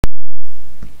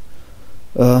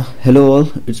Hello all,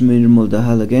 it's me Nirmal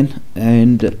Dahal again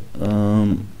and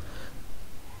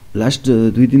last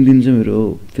 2-3 दिन चाहिँ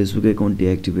मेरो फेसबुक एकाउन्ट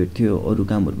डिएक्टिभेट थियो अरु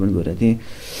कामहरु पनि गरेको थिएँ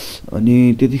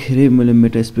अनि त्यतिखेरै मैले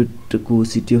मेटास्प्लोइटको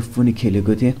CTF पनि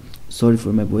खेलेको थिएँ सरी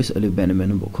फर माइ भोइस अलि बिहान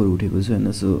बिहान भर्खर उठेको छु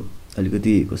हैन सो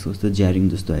अलिकति कस्तो ज्यारिङ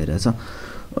जस्तो आइराछ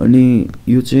अनि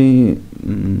यो चाहिँ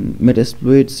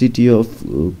मेटास्प्लोइट CTF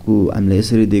को हामीले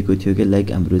यसरी दिएको थियो कि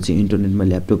लाइक हाम्रो चाहिँ इन्टरनेटमा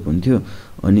ल्यापटप हुन्थ्यो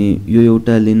अनि यो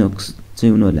एउटा लिनक्स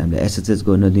चाहिँ उनीहरुले हामीलाई एसएसएच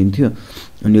गर्न दिन्थ्यो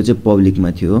अनि यो चाहिँ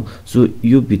पब्लिकमा थियो सो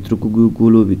यो भित्रको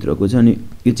गोलो भित्रको चाहिँ अनि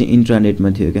यो चाहिँ इन्ट्रानेटमा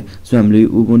थियो के सो हामीले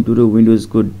उबुन्टु र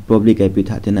विन्डोजको पब्लिक आइपी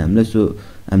थाहा थिएन हामीलाई सो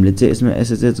हामीले चाहिँ यसमा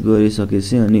एसएसएच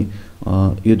गरिसकेपछि अनि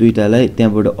यो दुईटालाई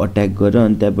त्यहाँबाट अट्याक गरेर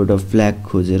अनि त्यहाँबाट फ्ल्याग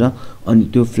खोजेर अनि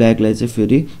त्यो फ्ल्यागलाई चाहिँ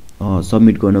फेरि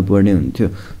सबमिट गर्न पर्ने हुन्थ्यो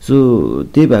सो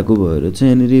त्यही भएको भएर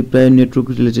चाहिँ अनि प्राय नेटवर्क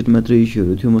रिलेटेड मात्र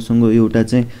इस्युहरु थियो मसँग एउटा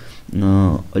चाहिँ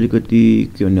अलिकति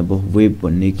के भन्ने अब वेब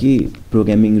भन्ने कि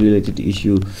प्रोग्रामिङ रिलेटेड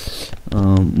इस्यु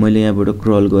मैले यहाँबाट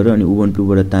क्रल गरेर अनि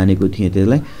उबुन्टुबाट तानेको थिएँ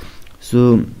त्यसलाई सो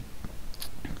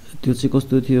त्यो चाहिँ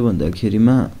कस्तो थियो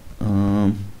भन्दाखेरिमा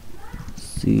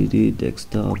सिडी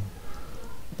डेस्कटप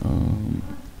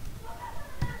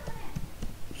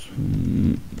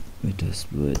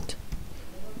मेटास्प्लोइट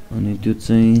अनि त्यो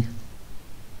चाहिँ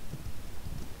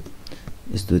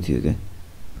यस्तो थियो के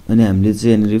अनि हामीले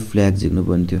चाहिँ यहाँनिर फ्ल्याग झिक्नु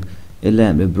पर्ने थियो यसलाई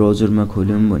हामीले ब्राउजरमा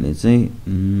खोल्यौं भने चाहिँ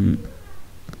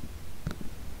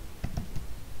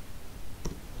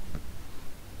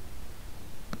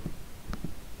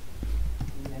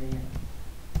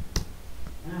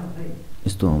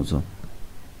यस्तो आउँछ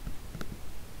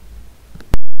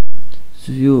सो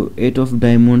यो 8 अफ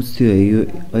डायमन्ड्स थियो है यो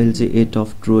अहिले चाहिँ 8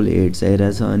 अफ ट्रोल हेड्स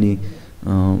आइराछ अनि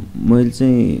मैले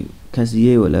चाहिँ खास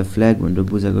यही होला फ्ल्याग भनेर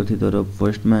बुझाएको थिएँ तर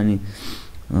फर्स्टमा अनि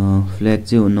फ्ल्याग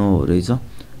चाहिँ नहो रहेछ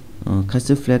खास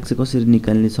चाहिँ फ्ल्याग चाहिँ कसरी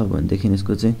निकाल्ने छ भनेदेखि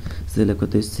यसको चाहिँ त्यसलाई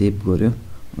कतै सेभ गर्यो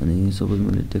अनि सपोज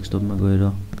मैले डेस्कटपमा गएर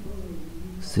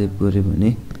सेभ गरे भने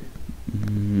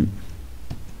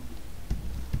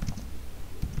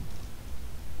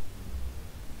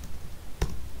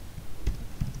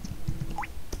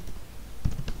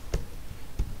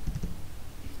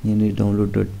यहाँ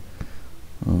डाउनलोड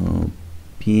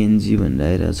png भनेर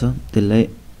आइराछ त्यसलाई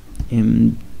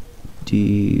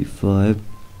md5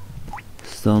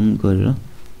 सम गरेर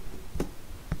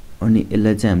अनि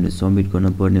यसलाई चाहिँ हामीले सबमिट गर्न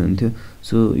पर्ने हुन्थ्यो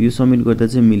सो यो सबमिट गर्दा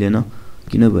चाहिँ मिलेन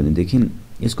किनभने देखि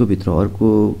यसको भित्र अर्को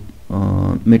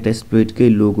मेटास्प्लोइटकै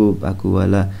लोगो भएको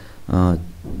वाला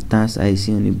तास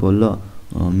आइसी अनि बल्ल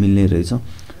मिल्ने रहेछ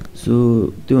सो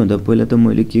त्यो भन्दा पहिला त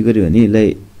मैले के गरे भने यसलाई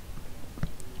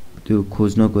त्यो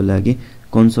खोज्नको लागि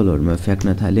कन्सोलहरुमा फ्याक्न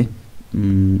थाले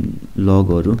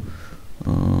लगहरु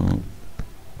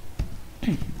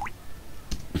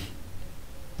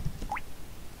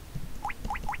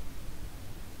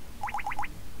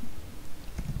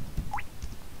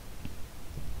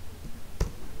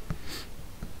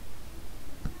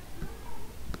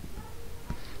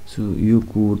सो यो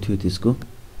कोड थियो त्यसको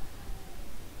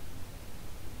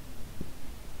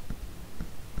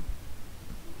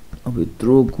अब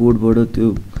यत्रो कोडबाट त्यो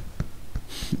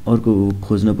अर्को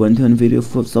खोज्न पर्ने थियो अनि फेरि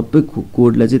सबै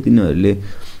कोडलाई चाहिँ तिनीहरुले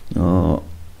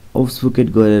अब्सफुकेट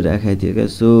गरेर राखेको थियो के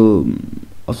सो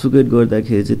अब्सफुकेट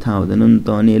गर्दाखेरि चाहिँ थाहा हुँदैन नि त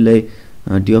अनि यसलाई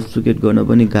डिअब्सफुकेट गर्न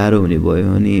पनि गाह्रो हुने भयो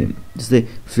अनि जस्तै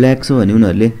फ्ल्याग छ भने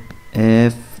उनीहरुले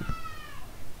एफ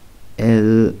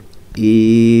एल ए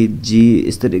जी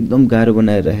यसरी एकदम गाह्रो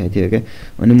बनाएर राखेको थियो के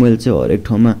अनि मैले चाहिँ हरेक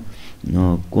ठाउँमा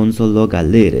कन्सोल लग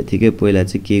हाल्दै हेरेको थिएँ के पहिला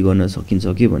चाहिँ के गर्न सकिन्छ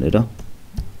कि भनेर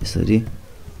यसरी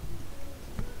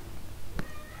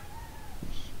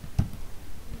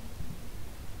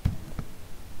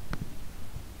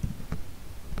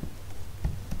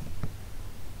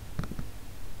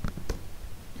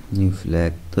न्यू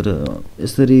फ्ल्याग तर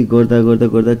यसरी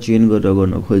गर्दा चेन गरेर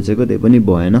गर्न खोजेको त्यही पनि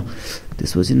भएन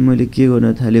त्यसपछि मैले के गर्न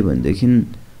थाले भनेदेखि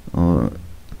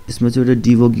यसमा चाहिँ एउटा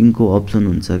डिबगिङको अप्सन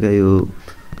हुन्छ क्या यो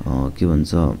के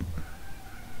भन्छ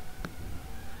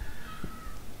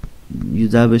यो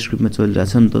जाभास्क्रिप्टमा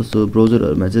चलिरहेछ नि त सो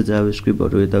ब्राउजरहरुमा चाहिँ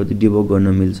जाभास्क्रिप्टहरु यताउति डिबग गर्न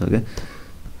मिल्छ क्या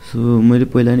सो मैले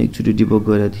पहिला नै एकचोटी डिबग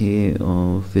गरेको थिएँ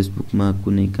फेसबुकमा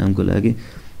कुनै कामको लागि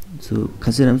सो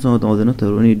खासै राम्रोसँग त आउँदैन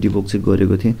तर पनि डिबग चाहिँ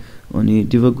गरेको थिएँ अनि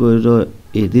डिबग गरेर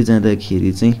हेर्दै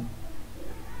जाँदाखेरि चाहिँ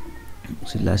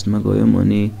लास्टमा गयौं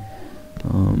अनि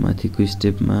माथिको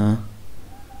स्टेपमा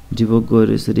डिबग गरेर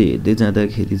यसरी हेर्दै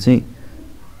जाँदाखेरि चाहिँ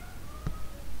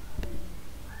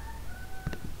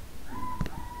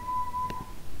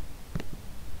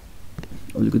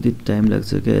अलिकति टाइम लाग्छ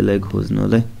क्या यसलाई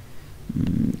खोज्नलाई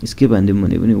स्केप हान्दियौं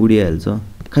भने पनि उडिहाल्छ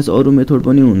खास अरु मेथड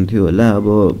पनि हुन्थ्यो होला अब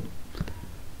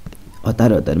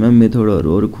हतारमा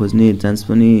मेथडहरू अरु खोज्ने चान्स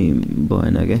पनि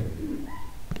भएन के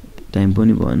टाइम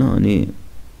पनि भएन अनि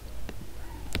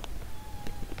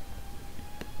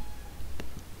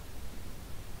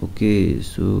ओके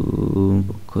सो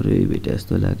भर्खरै भेटे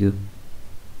जस्तो लाग्यो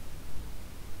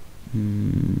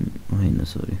हैन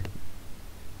सरी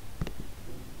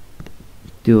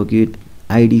त्यो हो कि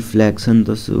आईडी फ्ल्याग छ नि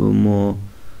त सो म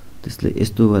त्यसले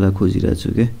यस्तो वाला खोजिरहेको छु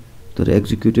के तर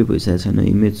एक्जिक्युटै भइसकेको छैन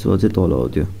इमेज सो अझै तल हो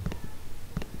त्यो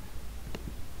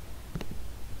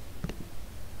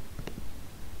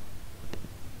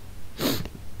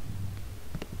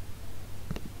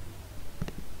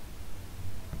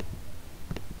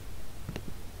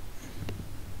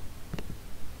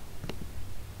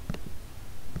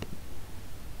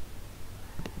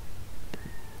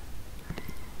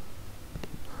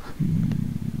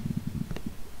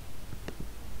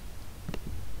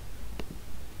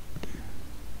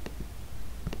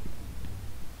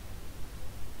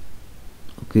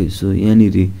ओके सो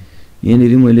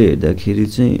यहाँनिर मैले हेर्दाखेरि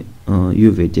चाहिँ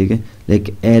यो भेटेँ क्या लाइक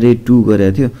एरे 2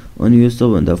 गरेको थियो अनि यो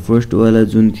सबभन्दा फर्स्ट वाला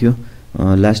जुन थियो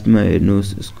लास्टमा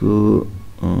हेर्नुहोस् यसको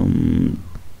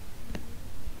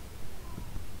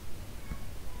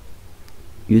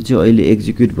यो चाहिँ अहिले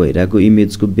एक्जिक्युट भइरहेको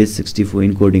इमेजको बेस 64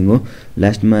 इन्कोडिङ हो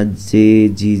लास्टमा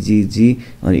JGGG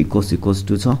अनि इक्वल्स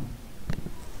टु छ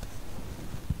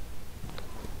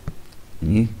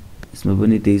यसमा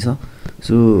पनि त्यही छ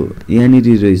सो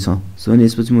यहाँनिर रहेछ सो अनि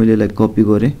यसपछि मैले यसलाई कपी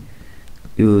गरेँ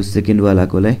यो सेकेन्ड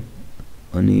वालाकोलाई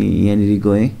अनि यहाँनिर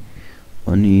गएँ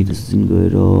अनि त्यसपछि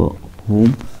गएर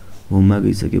होममा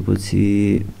गइसकेपछि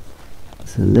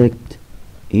सेलेक्ट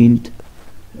इन्ट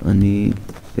अनि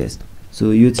पेस्ट सो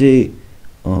यो चाहिँ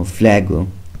फ्ल्याग हो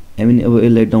आई मिन अब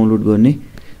यसलाई डाउनलोड गर्ने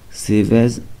सेभ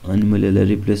एज अनि मैले यसलाई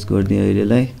रिप्लेस गरिदिएँ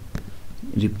अहिलेलाई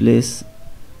रिप्लेस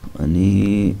अनि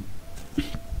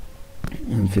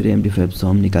फेरि MD5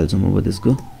 सम निकाल्छौँ अब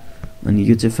त्यसको अनि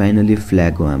यो चाहिँ फाइनली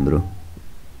फ्ल्याग हो हाम्रो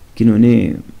किनभने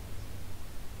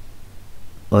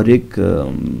हरेक के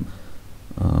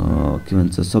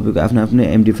भन्छ सबैको आफ्नो आफ्नो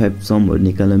MD5 समहरू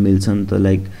निकाल्न मिल्छ नि त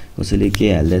लाइक कसैले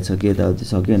के हाल्दैछ के यताउति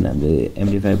सक्यो भने हामीले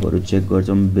MD5हरू चेक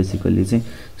गर्छौँ बेसिकली चाहिँ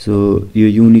सो यो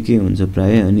युनिकै हुन्छ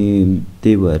प्राय अनि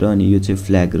त्यही भएर अनि यो चाहिँ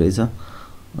फ्ल्याग रहेछ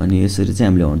अनि यसरी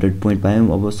चाहिँ हामीले 100 पोइन्ट पायौँ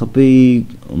अब सबै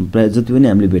प्राय जति पनि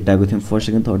हामीले भेटाएको थियौँ फर्स्ट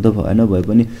सेकेन्ड थर्ड त भएन भए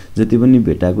पनि जति पनि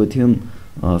भेटाएको थियौँ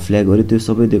फ्ल्यागहरू त्यो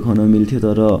सबै देखाउन मिल्थ्यो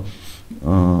तर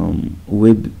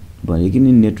वेब भने कि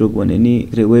नि नेटवर्क भने नि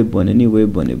वेब भने नि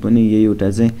वेब भने पनि यही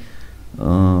एउटा चाहिँ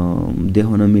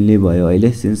देखाउन मिल्ने भयो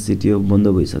अहिले सिन्स CTF बन्द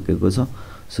भइसकेको छ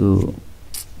सो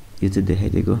यो चाहिँ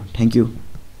देखाइदिएको थ्याङ्क यू